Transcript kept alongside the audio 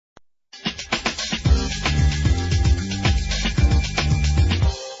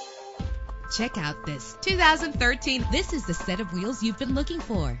Check out this 2013. This is the set of wheels you've been looking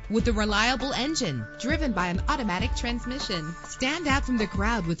for, with a reliable engine driven by an automatic transmission. Stand out from the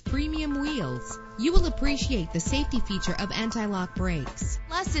crowd with premium wheels. You will appreciate the safety feature of anti-lock brakes.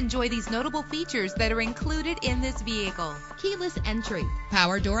 Plus, enjoy these notable features that are included in this vehicle: keyless entry,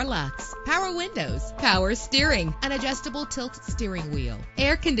 power door locks, power windows, power steering, an adjustable tilt steering wheel,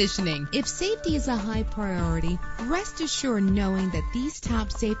 air conditioning. If safety is a high priority, rest assured knowing that these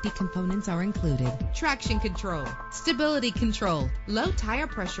top safety components are included: traction control, stability control, low tire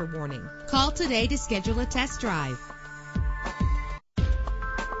pressure warning. Call today to schedule a test drive.